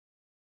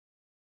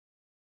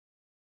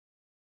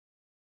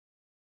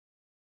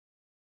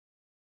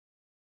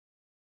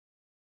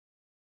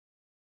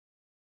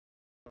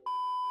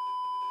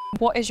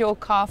What is your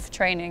calf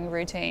training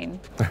routine?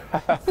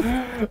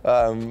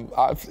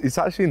 It's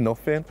actually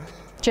nothing.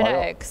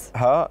 Genetics?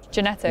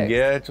 Genetics?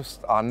 Yeah,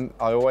 just I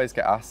always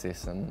get asked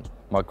this, and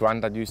my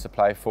granddad used to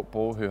play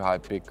football who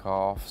had big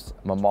calves.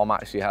 My mum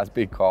actually has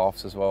big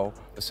calves as well.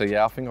 So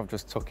yeah, I think I've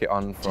just took it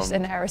on from, just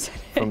inherited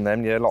it. From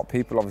them. Yeah, a lot of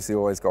people obviously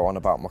always go on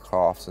about my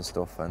calves and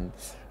stuff, and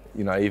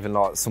you know, even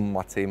like some of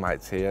my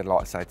teammates here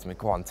like say to me,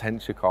 go on,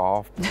 tense your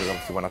calf, because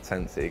obviously when I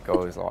tense it, it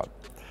goes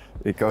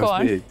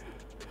big.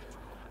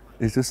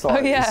 It's just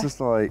like, it's just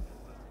like.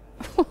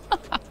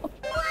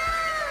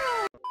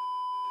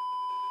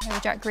 Hey,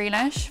 Jack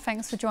Grealish,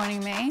 thanks for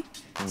joining me.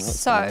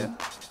 So,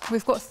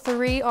 we've got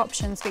 3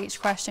 options for each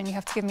question. You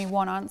have to give me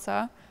one answer.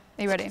 Are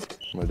you ready?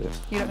 I'm ready.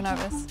 You look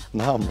nervous.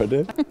 No, I'm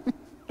ready.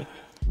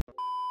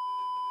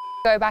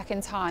 Go back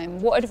in time,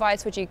 what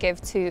advice would you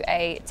give to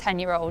a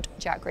 10-year-old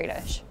Jack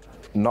Grealish?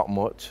 Not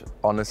much,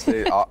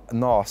 honestly.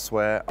 No, I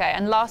swear. Okay,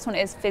 and last one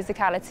is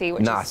physicality,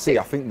 which is... See,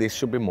 I think this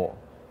should be more,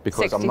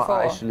 because 64. I'm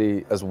not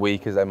actually as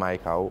weak as they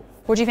make out.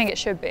 What do you think it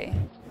should be?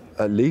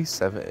 At least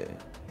 70,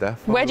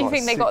 definitely. Where do you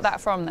think they got that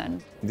from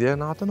then? Yeah,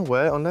 no, I don't know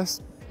where,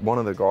 unless one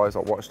of the guys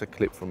watched a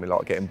clip from me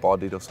like getting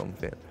bodied or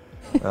something.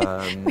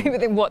 Maybe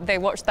they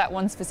watched that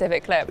one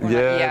specific clip.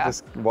 Yeah,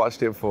 just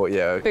watched it and thought,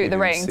 yeah. Boot the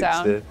rating 60.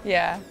 down,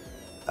 yeah.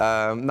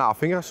 No, I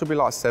think I should be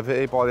like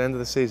 70 by the end of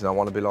the season. I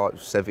want to be like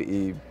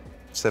 70,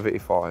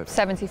 75.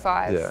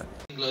 75? Yeah.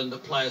 England, the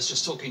players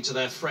just talking to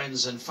their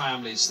friends and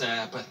families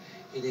there, but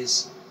it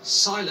is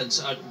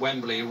silent at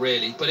Wembley,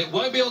 really. But it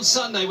won't be on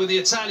Sunday with the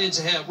Italians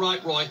here.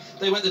 Right, Roy,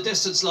 they went the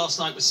distance last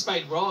night with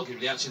Spain, were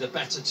arguably actually the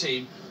better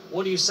team.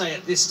 What do you say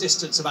at this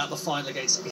distance about the final against